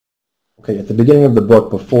Okay, at the beginning of the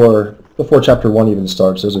book, before chapter 1 even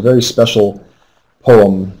starts, there's a very special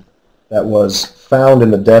poem that was found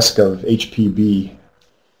in the desk of HPB,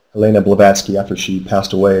 Helena Blavatsky, after she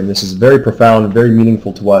passed away. And this is very profound and very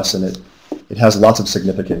meaningful to us, and it has lots of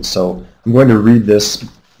significance. So I'm going to read this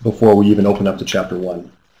before we even open up to chapter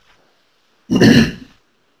 1.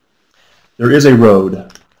 There is a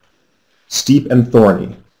road, steep and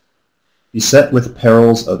thorny, beset with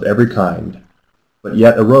perils of every kind, but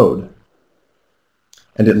yet a road,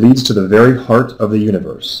 and it leads to the very heart of the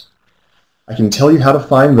universe. I can tell you how to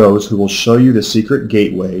find those who will show you the secret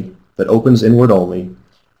gateway that opens inward only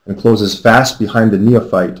and closes fast behind the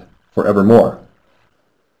neophyte forevermore.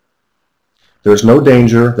 There is no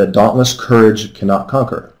danger that dauntless courage cannot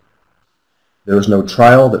conquer. There is no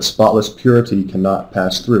trial that spotless purity cannot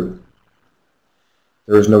pass through.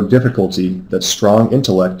 There is no difficulty that strong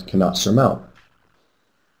intellect cannot surmount.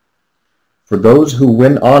 For those who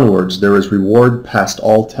win onwards, there is reward past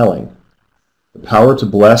all telling, the power to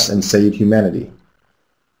bless and save humanity.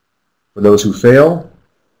 For those who fail,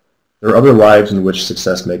 there are other lives in which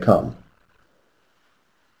success may come.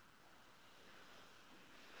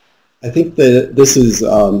 I think that this is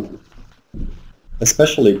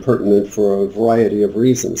especially pertinent for a variety of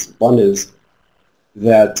reasons. One is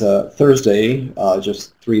that Thursday,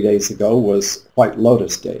 just 3 days ago, was White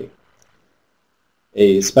Lotus Day,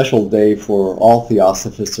 a special day for all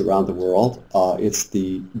theosophists around the world. It's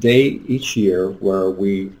the day each year where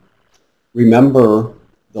we remember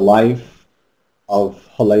the life of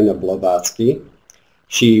Helena Blavatsky.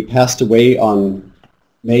 She passed away on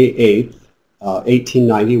May 8th,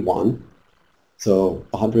 1891, so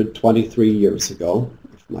 123 years ago,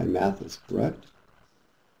 if my math is correct.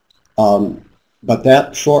 But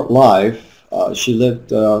that short life, she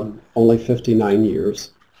lived only 59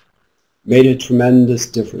 years, made a tremendous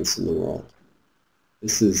difference in the world.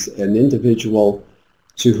 This is an individual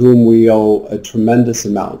to whom we owe a tremendous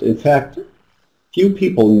amount. In fact, few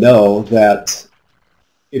people know that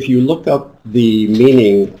if you look up the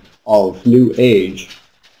meaning of New Age,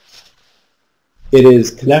 it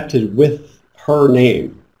is connected with her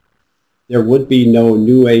name. There would be no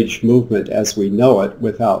New Age movement as we know it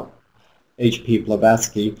without H.P.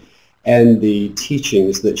 Blavatsky and the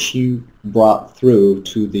teachings that she brought through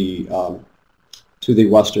to the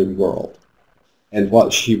Western world. And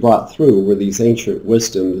what she brought through were these ancient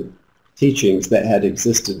wisdom teachings that had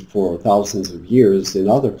existed for thousands of years in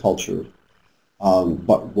other cultures,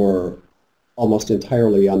 but were almost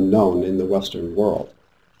entirely unknown in the Western world.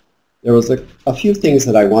 There was a few things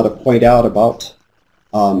that I want to point out about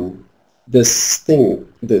this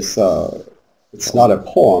thing, it's not a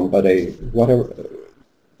poem, but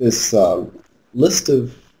this list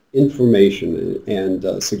of information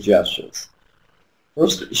and suggestions.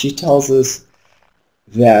 First, she tells us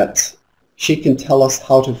that she can tell us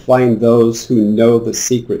how to find those who know the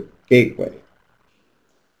secret gateway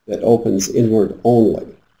that opens inward only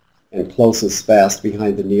and closes fast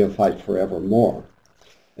behind the neophyte forevermore.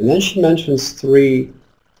 And then she mentions 3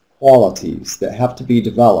 qualities that have to be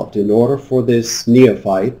developed in order for this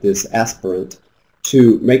neophyte, this aspirant,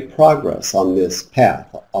 to make progress on this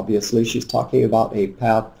path. Obviously, she's talking about a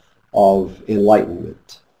path of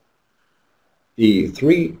enlightenment. The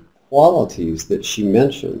 3 qualities that she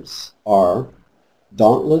mentions are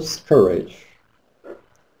dauntless courage,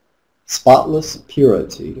 spotless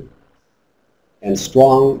purity, and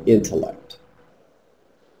strong intellect.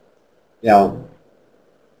 Now,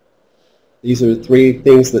 these are 3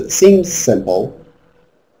 things that seem simple,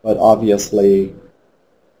 but obviously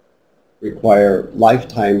require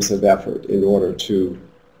lifetimes of effort in order to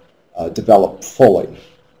develop fully.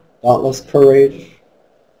 Dauntless courage,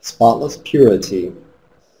 spotless purity,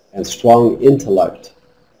 and strong intellect,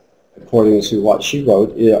 according to what she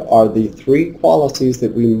wrote, are the 3 qualities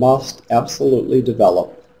that we must absolutely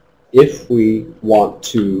develop if we want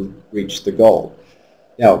to reach the goal.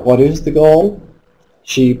 Now, what is the goal?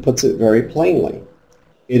 She puts it very plainly.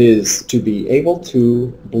 It is to be able to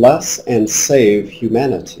bless and save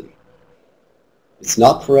humanity. It's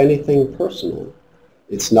not for anything personal.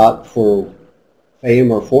 It's not for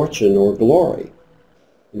fame or fortune or glory.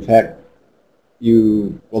 In fact,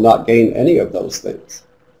 you will not gain any of those things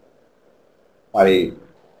by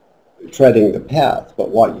treading the path. But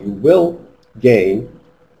what you will gain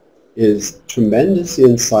is tremendous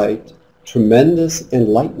insight, tremendous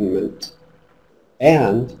enlightenment,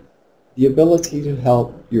 and the ability to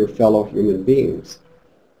help your fellow human beings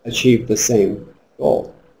achieve the same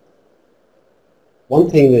goal. One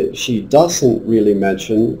thing that she doesn't really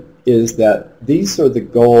mention is that these are the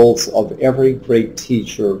goals of every great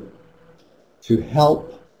teacher, to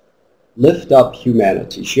help lift up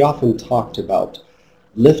humanity. She often talked about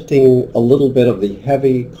lifting a little bit of the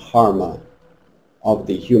heavy karma of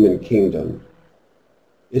the human kingdom.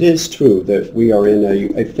 It is true that we are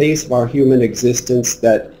in a phase of our human existence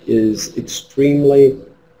that is extremely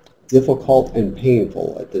difficult and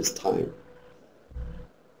painful at this time.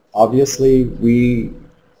 Obviously, we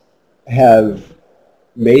have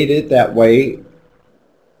made it that way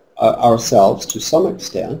ourselves to some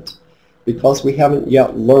extent because we haven't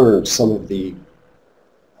yet learned some of the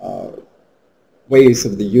ways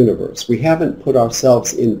of the universe. We haven't put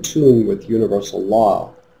ourselves in tune with universal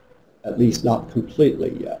law, at least not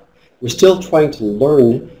completely yet. We're still trying to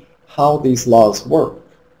learn how these laws work.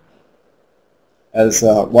 As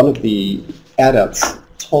one of the adepts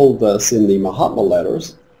told us in the Mahatma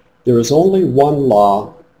letters, there is only one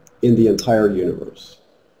law in the entire universe.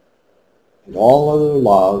 And all other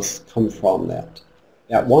laws come from that.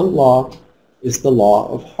 That one law is the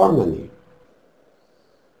law of harmony.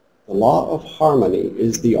 The law of harmony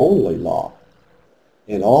is the only law,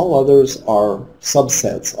 and all others are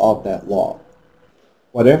subsets of that law.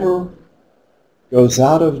 Whatever goes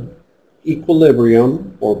out of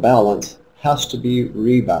equilibrium or balance has to be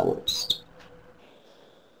rebalanced.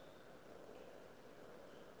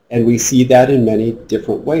 And we see that in many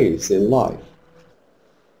different ways in life.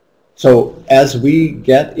 So as we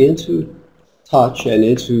get into touch and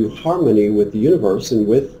into harmony with the universe and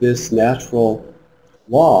with this natural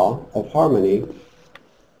law of harmony,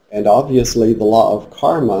 and obviously the law of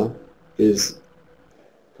karma is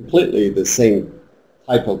completely the same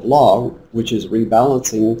type of law, which is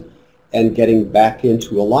rebalancing and getting back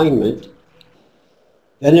into alignment,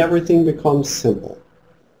 then everything becomes simple.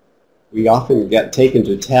 We often get taken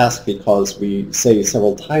to task because we say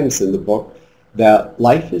several times in the book that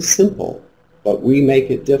life is simple, but we make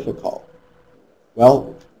it difficult.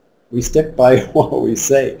 Well, we stick by what we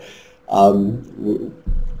say.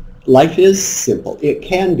 Life is simple. It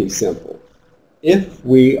can be simple if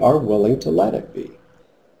we are willing to let it be.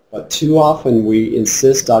 But too often we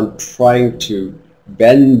insist on trying to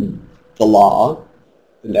bend the law,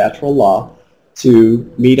 the natural law,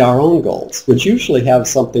 to meet our own goals, which usually have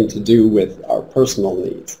something to do with our personal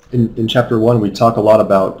needs. In Chapter 1, we talk a lot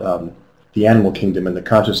about the animal kingdom and the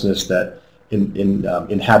consciousness that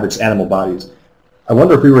inhabits animal bodies. I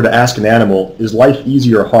wonder if we were to ask an animal, is life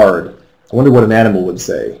easy or hard? I wonder what an animal would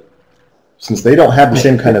say. Since they don't have the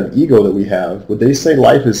same kind of ego that we have, would they say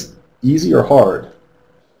life is easy or hard?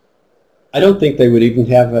 I don't think they would even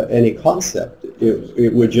have any concept.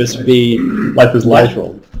 It would just be life is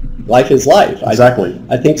natural. Life is life. Exactly.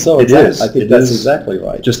 I think so. It is. I think It that's is. exactly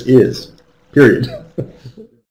right. It just is. Period.